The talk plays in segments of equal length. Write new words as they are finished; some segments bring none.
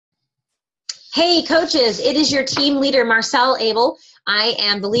Hey, coaches, it is your team leader, Marcel Abel. I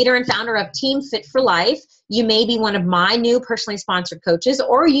am the leader and founder of Team Fit for Life. You may be one of my new personally sponsored coaches,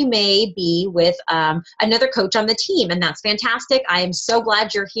 or you may be with another coach on the team, and that's fantastic. I am so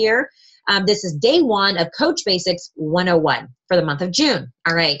glad you're here. This is day one of Coach Basics 101 for the month of June.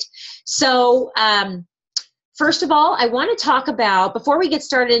 All right. So, first of all, I want to talk about, before we get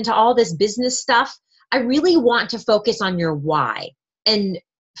started into all this business stuff, I really want to focus on your why. And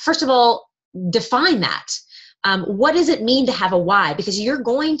first of all, define that. What does it mean to have a why? Because you're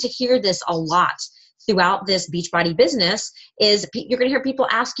going to hear this a lot throughout this Beachbody business. Is you're going to hear people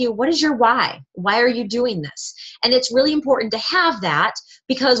ask you, what is your why? Why are you doing this? And it's really important to have that,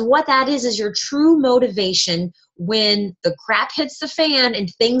 because what that is your true motivation when the crap hits the fan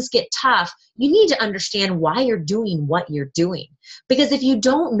and things get tough. You need to understand why you're doing what you're doing. Because if you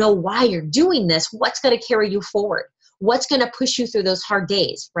don't know why you're doing this, what's going to carry you forward? What's going to push you through those hard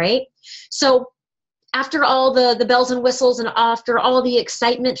days, right? So after all the bells and whistles and after all the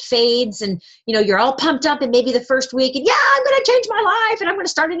excitement fades and, you're all pumped up and maybe the first week and I'm going to change my life and I'm going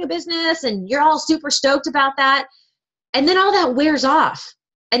to start a new business and you're all super stoked about that. And then all that wears off.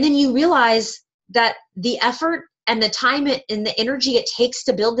 And then you realize that the effort and the time and the energy it takes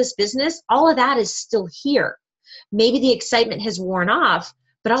to build this business, all of that is still here. Maybe the excitement has worn off,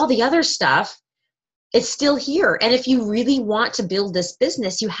 but all the other stuff, it's still here. And if you really want to build this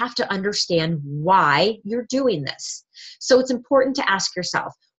business, you have to understand why you're doing this. So it's important to ask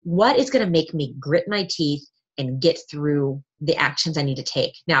yourself, what is going to make me grit my teeth and get through the actions I need to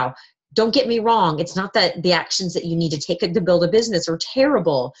take? Now, don't get me wrong. It's not that the actions that you need to take to build a business are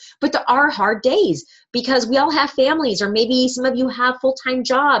terrible, but there are hard days because we all have families, or maybe some of you have full-time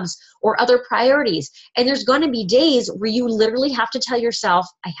jobs or other priorities. And there's going to be days where you literally have to tell yourself,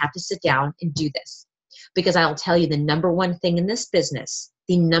 I have to sit down and do this. Because I'll tell you, the number one thing in this business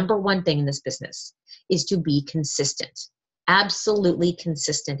is to be consistent. Absolutely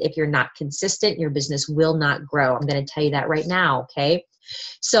consistent. If you're not consistent, your business will not grow. I'm going to tell you that right now, okay?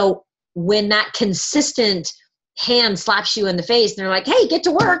 So when that consistent hand slaps you in the face and they're like, hey, get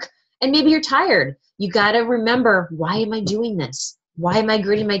to work, and maybe you're tired, you got to remember, why am I doing this? Why am I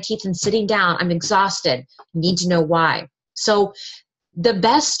gritting my teeth and sitting down? I'm exhausted. You need to know why. So the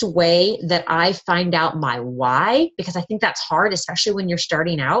best way that I find out my why, because I think that's hard, especially when you're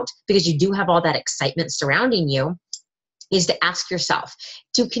starting out, because you do have all that excitement surrounding you, is to ask yourself,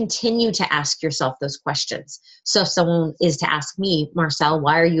 to continue to ask yourself those questions. So if someone is to ask me, Marcel,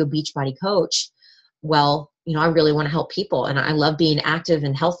 why are you a Beachbody coach? Well, I really want to help people, and I love being active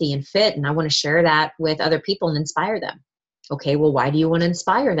and healthy and fit, and I want to share that with other people and inspire them. Okay, well, why do you want to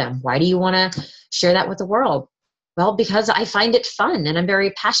inspire them? Why do you want to share that with the world? Well, because I find it fun and I'm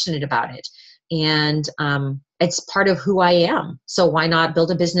very passionate about it. And it's part of who I am. So why not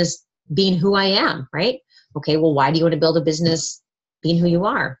build a business being who I am, right? Okay, well, why do you want to build a business being who you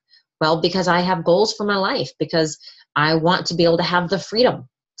are? Well, because I have goals for my life, because I want to be able to have the freedom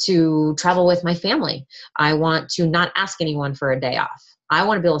to travel with my family. I want to not ask anyone for a day off. I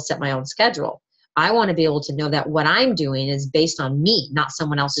want to be able to set my own schedule. I want to be able to know that what I'm doing is based on me, not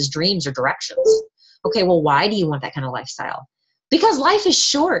someone else's dreams or directions. Okay, well, why do you want that kind of lifestyle? Because life is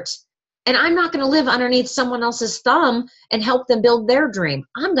short, and I'm not going to live underneath someone else's thumb and help them build their dream.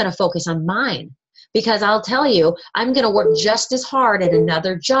 I'm going to focus on mine, because I'll tell you, I'm going to work just as hard at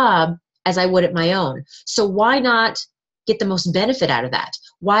another job as I would at my own. So why not get the most benefit out of that?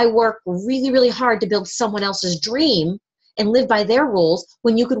 Why work really, really hard to build someone else's dream and live by their rules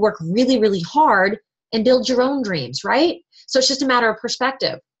when you could work really, really hard and build your own dreams, right? So it's just a matter of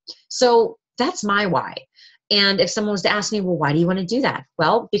perspective. So that's my why. And if someone was to ask me, well, why do you want to do that?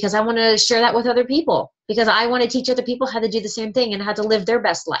 Well, because I want to share that with other people, because I want to teach other people how to do the same thing and how to live their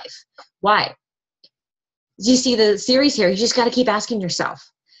best life. Why? Do you see the series here? You just got to keep asking yourself.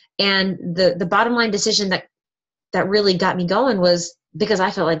 And the bottom line decision that really got me going was because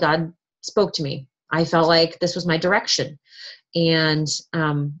I felt like God spoke to me. I felt like this was my direction. And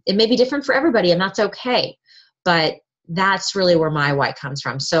it may be different for everybody, and that's okay. But that's really where my why comes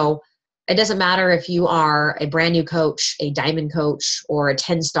from. So it doesn't matter if you are a brand new coach, a diamond coach, or a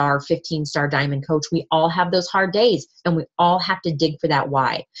 10-star, 15-star diamond coach. We all have those hard days, and we all have to dig for that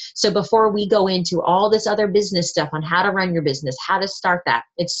why. So before we go into all this other business stuff on how to run your business, how to start that,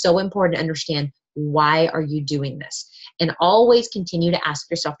 it's so important to understand, why are you doing this? And always continue to ask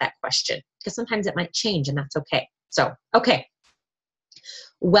yourself that question, because sometimes it might change, and that's okay. So, okay.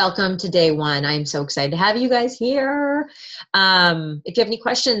 Welcome to day one. I'm so excited to have you guys here. If you have any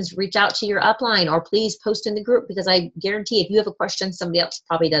questions, reach out to your upline, or please post in the group, because I guarantee if you have a question, somebody else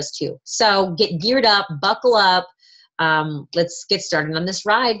probably does too. So get geared up, buckle up. let's get started on this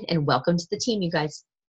ride, and welcome to the team, you guys.